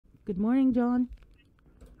Good morning, John.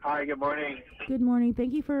 Hi, good morning. Good morning.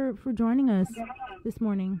 Thank you for joining us this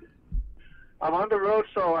morning. I'm on the road,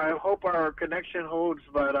 so I hope our connection holds.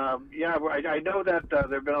 But yeah, I know that there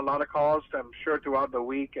have been a lot of calls, I'm sure, throughout the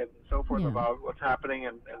week and so forth Yeah. about what's happening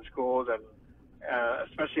in schools, and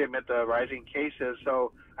especially amid the rising cases.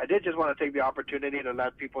 So I did just want to take the opportunity to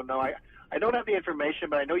let people know. I don't have the information,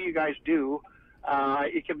 but I know you guys do.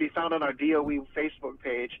 It can be found on our DOE Facebook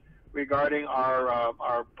page regarding our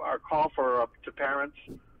call for to parents,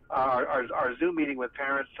 our Zoom meeting with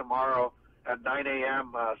parents tomorrow at 9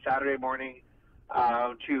 a.m. Saturday morning.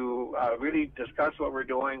 To really discuss what we're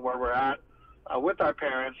doing, where we're at with our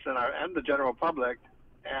parents and the general public,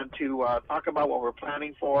 and to talk about what we're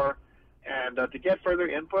planning for, and to get further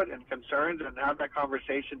input and concerns, and have that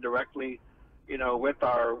conversation directly, with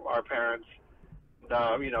our parents,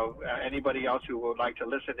 anybody else who would like to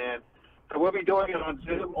listen in. So we'll be doing it on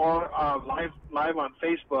Zoom or live on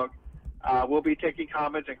Facebook. We'll be taking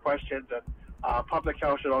comments and questions, and Public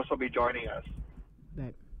Health should also be joining us.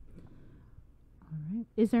 Right. All right.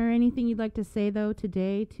 Is there anything you'd like to say, though,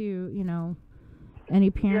 today to, any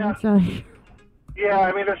parents? Yeah,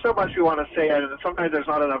 I mean, there's so much we want to say, and sometimes there's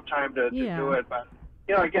not enough time to do it. But,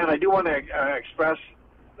 again, I do want to express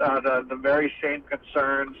the very same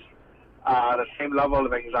concerns, the same level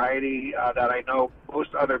of anxiety that I know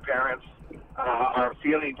most other parents are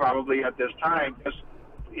feeling probably at this time, just,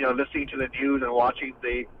 listening to the news and watching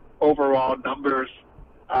the overall numbers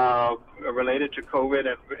related to COVID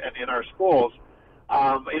and in our schools.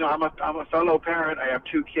 I'm a fellow parent. I have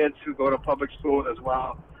two kids who go to public schools as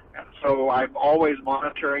well. And so I'm always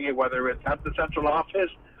monitoring it, whether it's at the central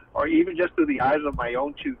office or even just through the eyes of my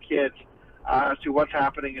own two kids as to what's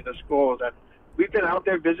happening in the schools. And we've been out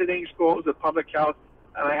there visiting schools with Public Health,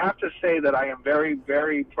 and I have to say that I am very,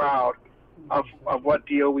 very proud of what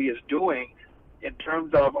DOE is doing in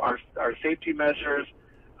terms of our safety measures,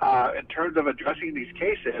 in terms of addressing these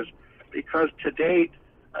cases, because to date,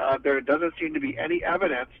 there doesn't seem to be any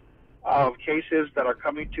evidence of cases that are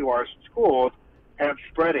coming to our schools and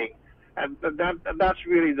spreading. And that's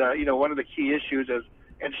really one of the key issues is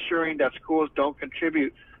ensuring that schools don't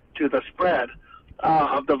contribute to the spread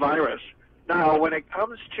of the virus. Now, when it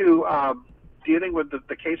comes to dealing with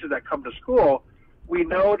the cases that come to school, we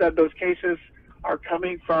know that those cases are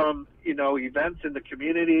coming from, events in the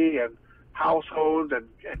community and households and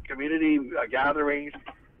community gatherings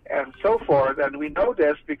and so forth. And we know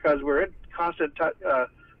this because we're in constant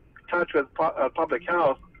touch with Public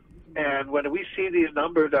Health. And when we see these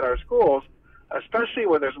numbers at our schools, especially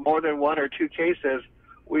when there's more than one or two cases,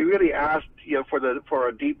 we really ask for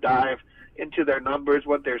a deep dive into their numbers,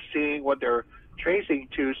 what they're seeing, what they're tracing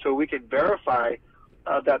to, so we can verify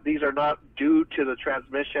that these are not due to the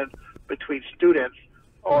transmission between students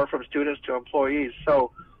or from students to employees.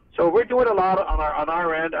 So we're doing a lot on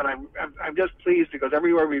our end, and I'm just pleased because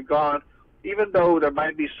everywhere we've gone, even though there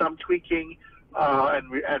might be some tweaking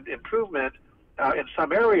and improvement in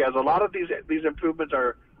some areas, a lot of these improvements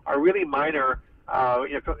are really minor,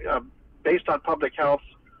 based on Public Health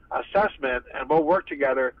assessment, and we'll work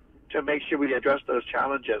together to make sure we address those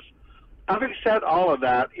challenges. Having said all of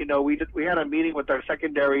that, we had a meeting with our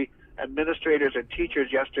secondary administrators and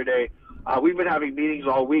teachers yesterday. We've been having meetings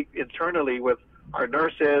all week internally with our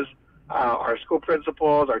nurses, our school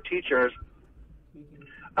principals, our teachers.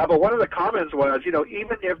 But one of the comments was,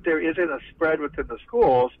 even if there isn't a spread within the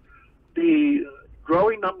schools, the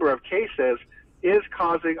growing number of cases is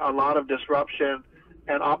causing a lot of disruption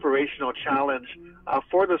and operational challenge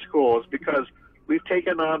for the schools, because we've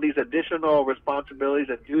taken on these additional responsibilities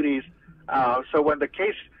and duties. So when a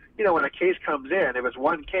case comes in, if it's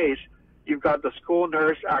one case, you've got the school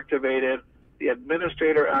nurse activated, the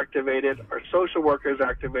administrator activated, our social workers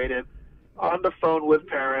activated, on the phone with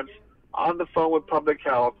parents, on the phone with Public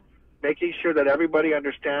Health, making sure that everybody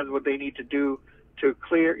understands what they need to do to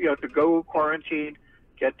clear, to go quarantine,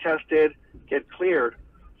 get tested, get cleared.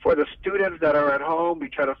 For the students that are at home, we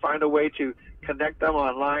try to find a way to connect them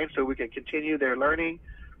online so we can continue their learning.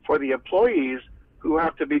 For the employees who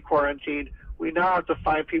have to be quarantined, we now have to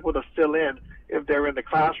find people to fill in if they're in the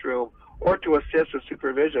classroom or to assist with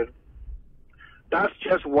supervision. That's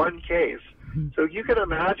just one case. So you can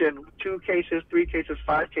imagine 2 cases, 3 cases,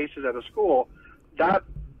 5 cases at a school. That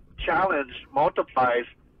challenge multiplies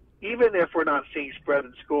even if we're not seeing spread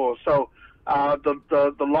in schools. So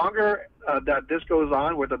the longer that this goes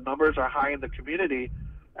on, where the numbers are high in the community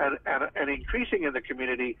and increasing in the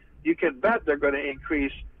community, you can bet they're going to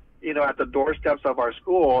increase, at the doorsteps of our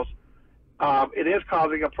schools. It is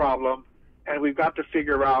causing a problem, and we've got to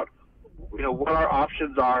figure out, what our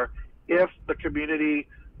options are if the community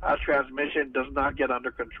transmission does not get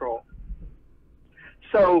under control.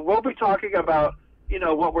 So we'll be talking about,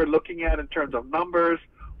 what we're looking at in terms of numbers,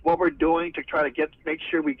 what we're doing to try to make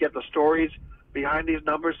sure we get the stories behind these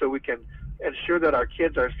numbers so we can ensure that our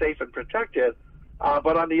kids are safe and protected.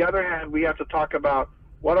 But on the other hand, we have to talk about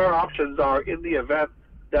what our options are in the event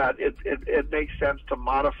that it makes sense to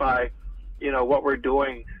modify, what we're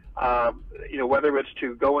doing, whether it's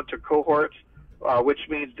to go into cohorts, which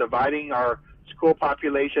means dividing our school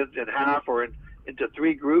populations in half or into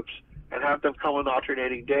 3 groups and have them come on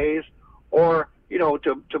alternating days, or,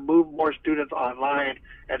 to move more students online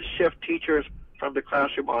and shift teachers from the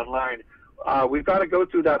classroom online. We've got to go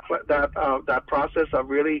through that process of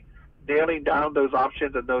really nailing down those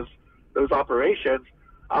options and those operations.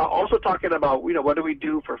 Also talking about, what do we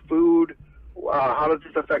do for food? How does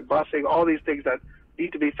this affect busing? All these things that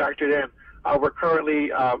need to be factored in. We're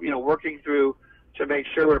currently, working through to make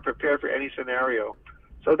sure we're prepared for any scenario.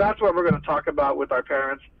 So that's what we're going to talk about with our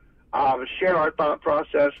parents, share our thought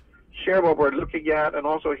process, share what we're looking at, and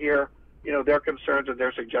also hear, their concerns and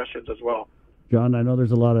their suggestions as well. John, I know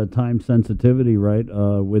there's a lot of time sensitivity, right,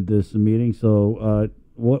 with this meeting. So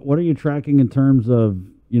what are you tracking in terms of,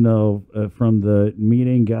 from the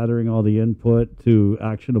meeting, gathering all the input to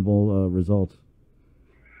actionable results?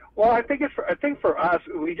 Well, I think for us,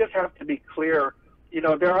 we just have to be clear.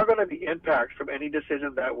 There are going to be impacts from any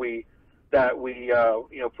decision that we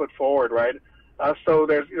put forward, right? So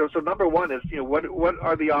there's, so number one is, what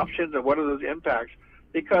are the options and what are those impacts?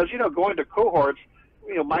 Because, going to cohorts,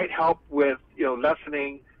 might help with,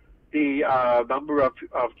 lessening the number of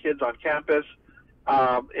kids on campus.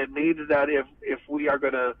 It means that if we are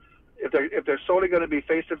going to, if they're solely going to be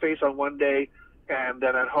face-to-face on one day and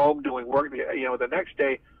then at home doing work, the next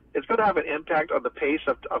day, it's going to have an impact on the pace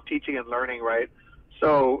of teaching and learning, right?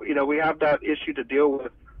 So, we have that issue to deal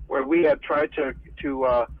with where we had tried to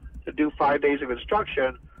do 5 days of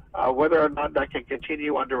instruction, whether or not that can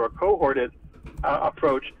continue under a cohorted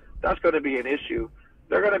approach, that's going to be an issue.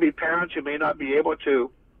 There are going to be parents who may not be able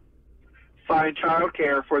to find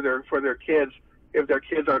childcare for their kids if their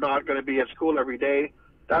kids are not going to be at school every day.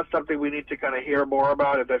 That's something we need to kind of hear more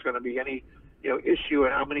about, if there's going to be any issue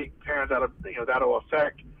and how many parents that'll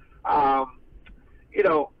affect.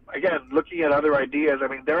 Again, looking at other ideas, I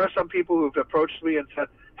mean, there are some people who've approached me and said,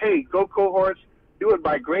 hey, go cohorts, do it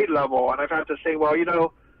by grade level. And I've had to say, well,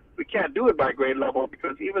 we can't do it by grade level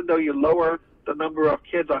because even though you lower the number of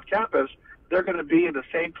kids on campus, they're going to be in the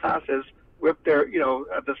same classes with their,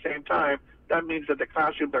 at the same time. That means that the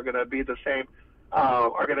classrooms are going to be the same,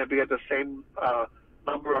 are going to be at the same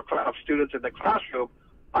number of students in the classroom,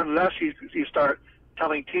 unless you start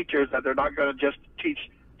telling teachers that they're not going to just teach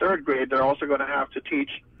 3rd grade, they're also going to have to teach,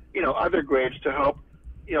 other grades to help,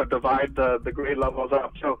 divide the grade levels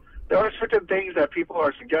up. So there are certain things that people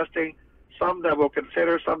are suggesting, some that we'll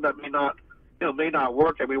consider, some that may not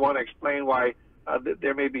work, and we want to explain why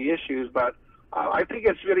there may be issues. But I think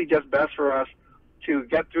it's really just best for us to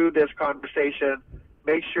get through this conversation,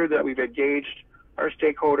 make sure that we've engaged our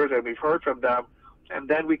stakeholders and we've heard from them, and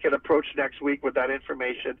then we can approach next week with that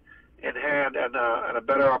information in hand and a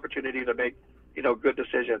better opportunity to make good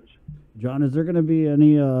decisions. John, is there going to be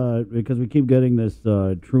any, because we keep getting this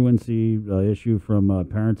truancy issue from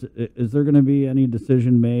parents, is there going to be any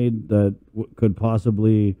decision made that could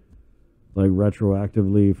possibly,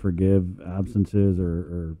 retroactively forgive absences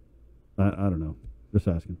or I don't know, just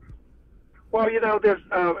asking? Well, there's,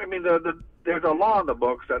 there's a law in the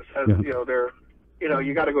books that says,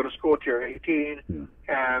 you got to go to school till you're 18,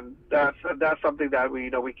 and that's something that we're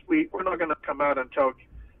not going to come out and tell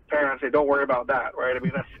parents, say, don't worry about that, right? I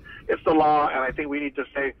mean, it's the law, and I think we need to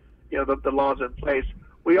say, the law's in place.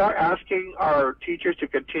 We are asking our teachers to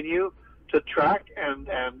continue to track and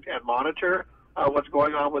monitor what's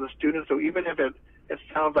going on with the students. So even if it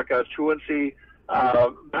sounds like a truancy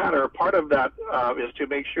matter, part of that is to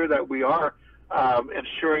make sure that we are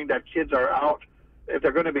ensuring that kids are out, if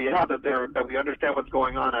they're going to be out, that we understand what's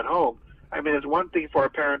going on at home. I mean, it's one thing for a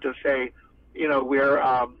parent to say,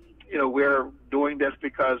 we're doing this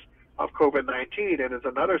because of COVID-19, and it's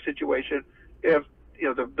another situation if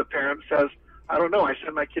the parent says, I don't know, I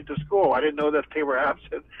sent my kid to school, I didn't know that they were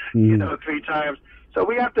absent 3 times. So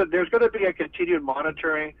we have to, there's going to be a continued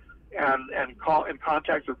monitoring and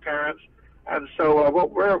contact with parents. And so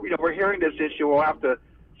what we're hearing this issue, we'll have to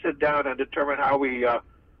sit down and determine how we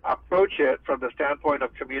approach it from the standpoint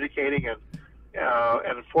of communicating and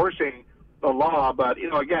enforcing the law. But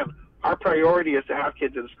again, our priority is to have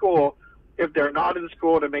kids in school. If they're not in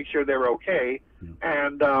school, to make sure they're okay.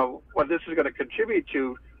 And what this is going to contribute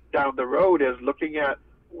to down the road is looking at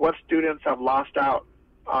what students have lost out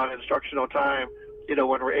on instructional time,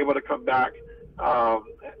 when we're able to come back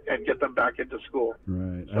and get them back into school.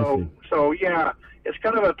 Right. So yeah, it's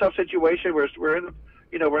kind of a tough situation. We're in,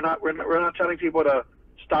 we're not telling people to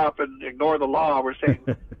stop and ignore the law. We're saying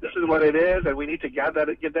this is what it is, and we need to get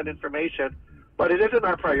that information. But it isn't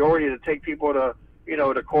our priority to take people to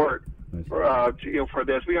to court for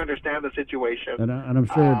this. We understand the situation, and I'm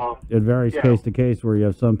sure it varies case to case. Where you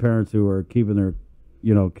have some parents who are keeping their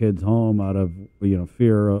kids home out of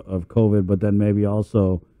fear of COVID, but then maybe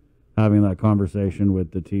also having that conversation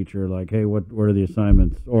with the teacher, like, hey, what are the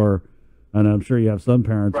assignments? And I'm sure you have some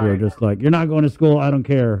parents who are just like, you're not going to school, I don't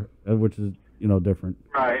care, which is different.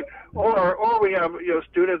 Right. Or we have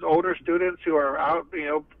students, older students who are out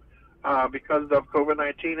because of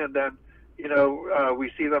COVID-19, and then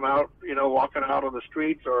we see them out walking out on the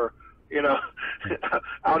streets or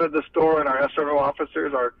out at the store, and our SRO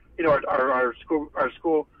officers are our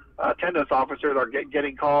school attendance officers are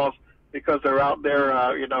getting calls because they're out there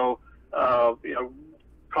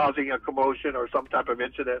causing a commotion or some type of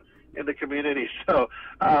incident in the community. So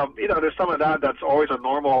there's some of that's always a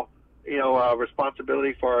normal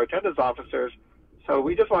responsibility for our attendance officers. So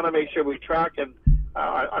we just want to make sure we track and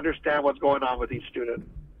understand what's going on with each student.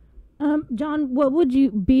 John, what would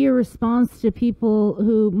be your response to people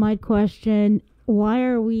who might question, why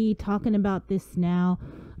are we talking about this now?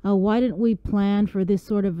 Why didn't we plan for this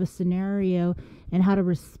sort of a scenario and how to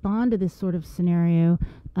respond to this sort of scenario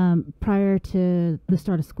prior to the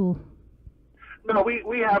start of school? No,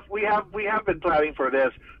 we have been planning for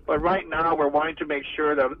this, but right now we're wanting to make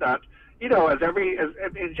sure that in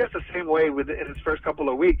just the same way in its first couple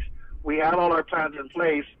of weeks, we had all our plans in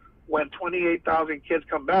place. When 28,000 kids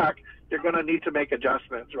come back, you're going to need to make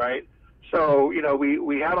adjustments, right? So,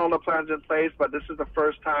 we had all the plans in place, but this is the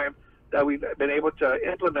first time that we've been able to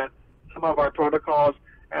implement some of our protocols.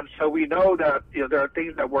 And so we know that, there are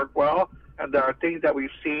things that work well, and there are things that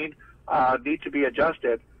we've seen need to be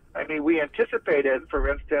adjusted. I mean, we anticipated, for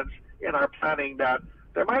instance, in our planning that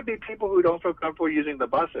there might be people who don't feel comfortable using the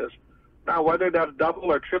buses. Now, whether that's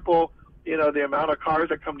double or triple, the amount of cars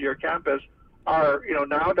that come to your campus are,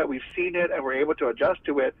 now that we've seen it and we're able to adjust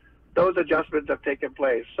to it, those adjustments have taken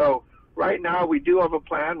place. So right now we do have a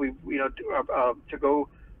plan.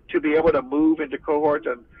 To be able to move into cohorts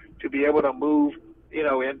and to be able to move,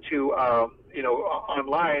 into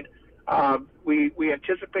online. We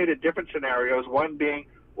anticipated different scenarios. One being,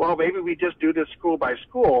 well, maybe we just do this school by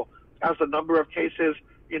school as the number of cases,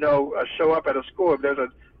 show up at a school.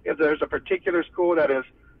 If there's a particular school that is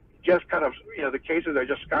just kind of, the cases are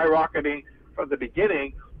just skyrocketing from the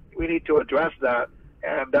beginning, we need to address that.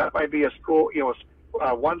 And that might be a school,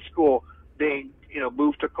 one school being,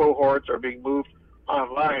 moved to cohorts or being moved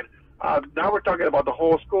online. Now we're talking about the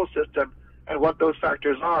whole school system and what those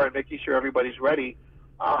factors are and making sure everybody's ready.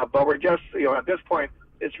 But we're just, at this point,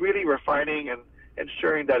 it's really refining and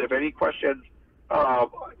ensuring that if any questions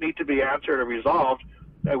need to be answered or resolved,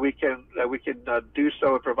 that we can do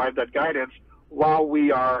so and provide that guidance while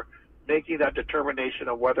we are making that determination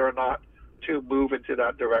of whether or not to move into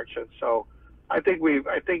that direction. So I think we've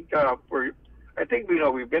been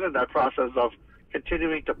in that process of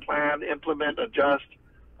continuing to plan, implement, adjust,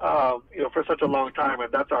 for such a long time,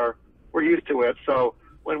 and we're used to it. So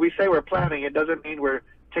when we say we're planning, it doesn't mean we're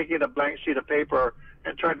taking a blank sheet of paper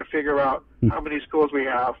and trying to figure out how many schools we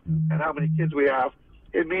have and how many kids we have.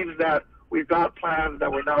 It means that we've got plans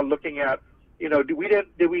that we're now looking at. Did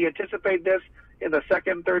we anticipate this in the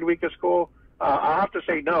second, third week of school? I'll have to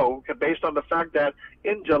say no, based on the fact that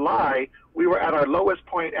in July, we were at our lowest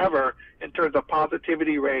point ever in terms of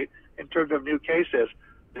positivity rate, in terms of new cases.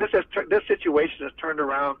 This situation has turned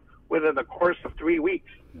around within the course of 3 weeks.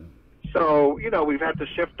 So, we've had to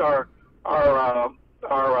shift our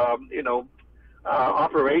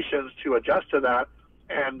operations to adjust to that.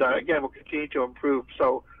 And again, we'll continue to improve.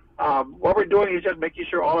 So what we're doing is just making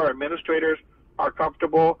sure all our administrators are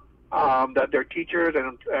comfortable, that their teachers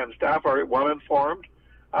and staff are well informed,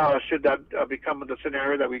 should that become the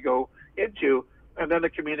scenario that we go into, and then the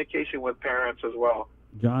communication with parents as well.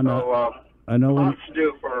 John, so, I know lots to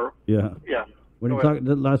do for yeah. When you're talking,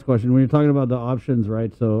 the last question, when you're talking about the options,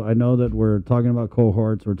 right? So I know that we're talking about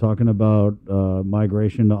cohorts, we're talking about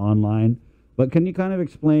migration to online, but can you kind of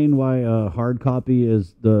explain why hard copy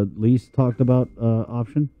is the least talked about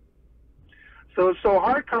option? So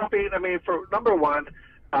hard copy, I mean, for number one,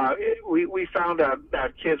 we found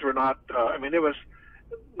that kids were not, it was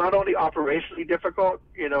not only operationally difficult,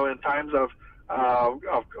 in times of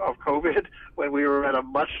COVID, when we were at a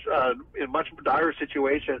much dire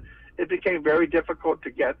situation, it became very difficult to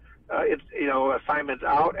get assignments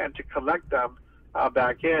out and to collect them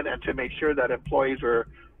back in, and to make sure that employees were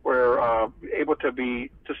we're able to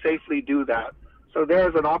safely do that. So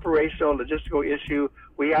there's an operational logistical issue.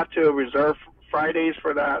 We have to reserve Fridays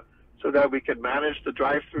for that so that we can manage the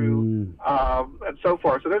drive-through and so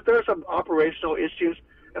forth. So there's some operational issues.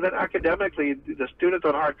 And then academically, the students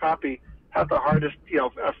on hard copy have the hardest,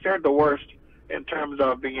 have fared the worst in terms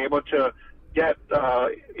of being able to get,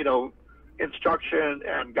 instruction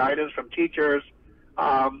and guidance from teachers.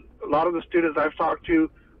 A lot of the students I've talked to,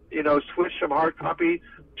 switched from hard copy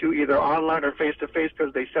to either online or face-to-face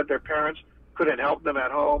because they said their parents couldn't help them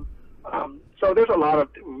at home. So there's a lot of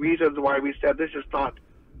reasons why we said this is not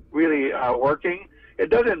really working. It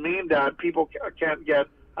doesn't mean that people can't get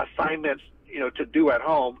assignments, to do at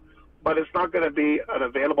home, but it's not going to be an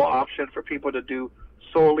available option for people to do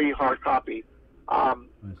solely hard copy.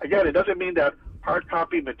 Again, it doesn't mean that hard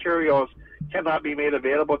copy materials cannot be made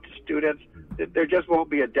available to students. There just won't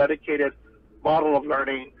be a dedicated model of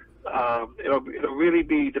learning. It'll really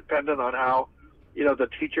be dependent on how, the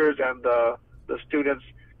teachers and the students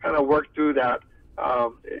kind of work through that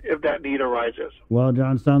if that need arises. Well,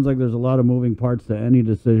 John, sounds like there's a lot of moving parts to any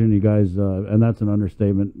decision you guys, and that's an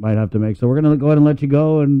understatement, might have to make. So we're going to go ahead and let you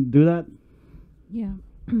go and do that? Yeah.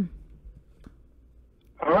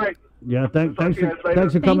 All right. Yeah, thanks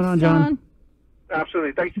for coming on, John.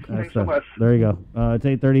 Absolutely. Thanks so much. There you go. It's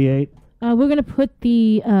 8:38. We're going to put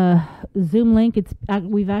the Zoom link.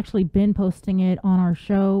 We've actually been posting it on our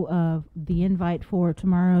show, the invite for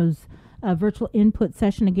tomorrow's virtual input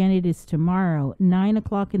session. Again, it is tomorrow, 9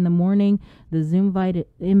 o'clock in the morning. The Zoom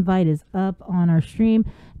invite is up on our stream,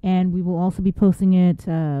 and we will also be posting it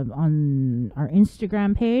on our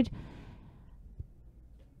Instagram page.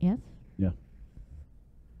 Yes? Yeah.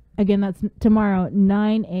 Again, that's tomorrow,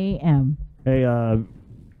 9 a.m. Hey,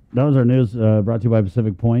 that was our news brought to you by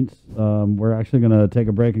Pacific Points. We're actually going to take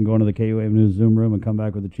a break and go into the KUAV News Zoom room and come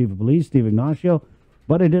back with the Chief of Police, Steve Ignacio.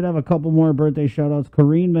 But I did have a couple more birthday shout-outs.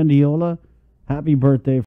 Corrine Mendiola, happy birthday